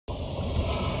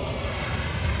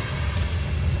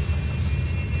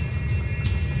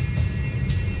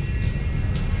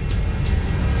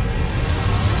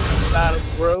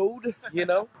You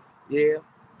know? Yeah,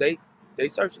 they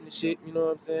searching the shit, you know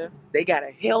what I'm saying? They got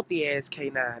a healthy ass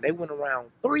K9. They went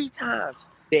around 3 times.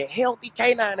 That healthy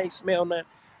K9 ain't smell nothing,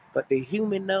 but the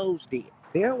human nose did.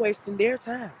 They're wasting their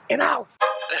time and ours.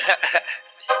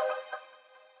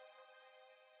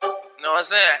 Know what I'm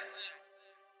saying?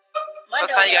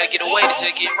 Sometimes you gotta get away to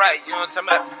just get right. You know what I'm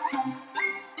talking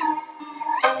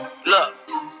about? Look.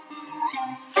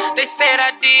 They said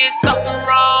I did something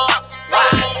wrong. Why?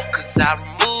 Cause I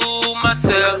removed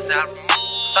myself.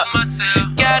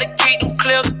 Gotta keep them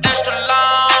clips extra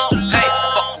long. Hey,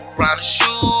 fuck around and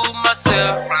shoot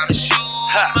myself.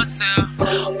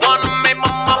 Wanna make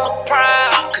my mama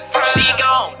proud. Cause if she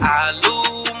gone, I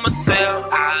lose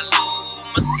myself.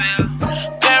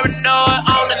 Paranoid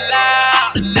on the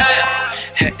loud.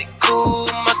 Had to cool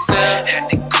myself.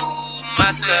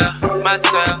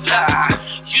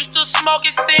 Used to smoke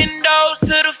extendos to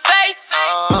the face.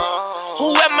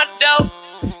 Who at my door?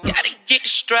 Gotta get the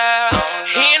strap.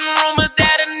 Hearing rumors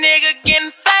that a nigga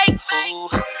getting fake.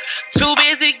 Too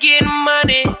busy getting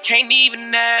money, can't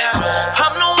even now.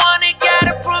 I'm the one that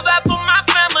gotta provide for my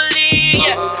family.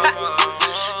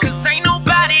 Cause ain't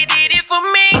nobody did it for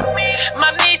me.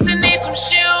 My niece needs some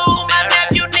shoes, my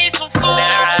nephew needs some food.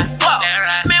 Whoa,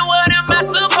 man, what am I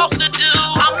supposed to do?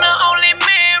 I'm the only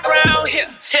man round here.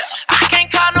 I can't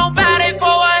call nobody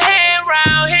for a hand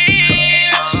round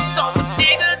here. So a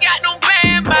nigga got no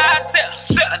band myself.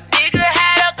 A nigga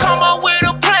had to come up with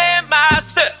a plan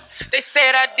myself. They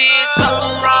said I did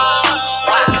something wrong.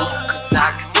 Wow, cause I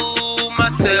removed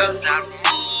myself.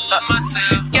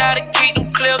 Gotta keep them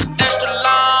clips extra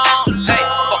long. Hey,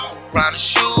 fuck around and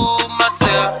shoot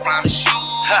myself.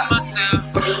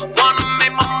 Wanna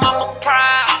make my mama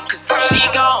proud. Cause if she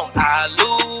gone, I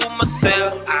lose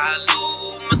myself.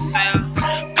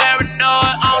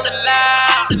 Paranoid on the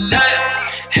loud.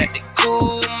 Had to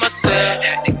cool myself.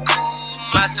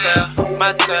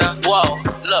 Whoa,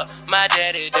 look, my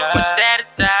daddy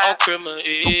died on Christmas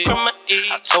Eve.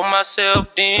 I told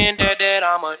myself then that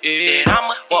I'ma eat.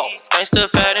 Whoa, thanks to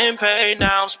Fat and Pay,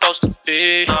 now I'm supposed to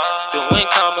be doing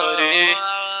comedy.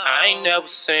 I ain't never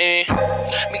seen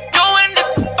me doing this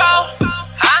before,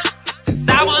 Cause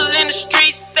I was in the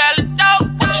streets selling dope.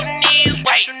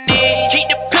 What you need? Keep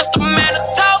the pistol man a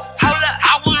tote. Hold up,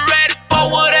 I was ready for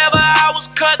whatever I was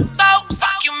cut throat.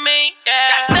 Fuck you mean? Yeah.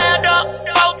 Got stabbed up,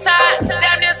 bow tie.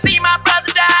 Damn near see my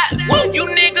brother die. Woo. You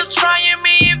niggas trying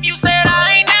me if you said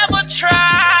I ain't never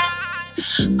tried.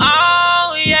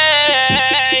 Oh yeah.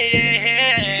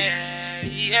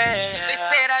 They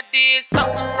said I did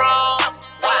something wrong.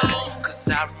 Wow. Cause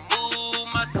I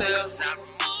removed myself.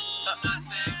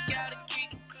 Gotta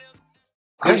keep the clip.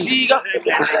 So she got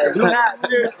Nah,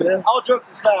 seriously. All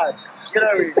jokes aside. Get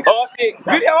over here. Oh shit.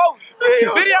 Video.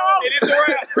 It is a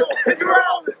wrap. It's a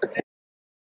wrap.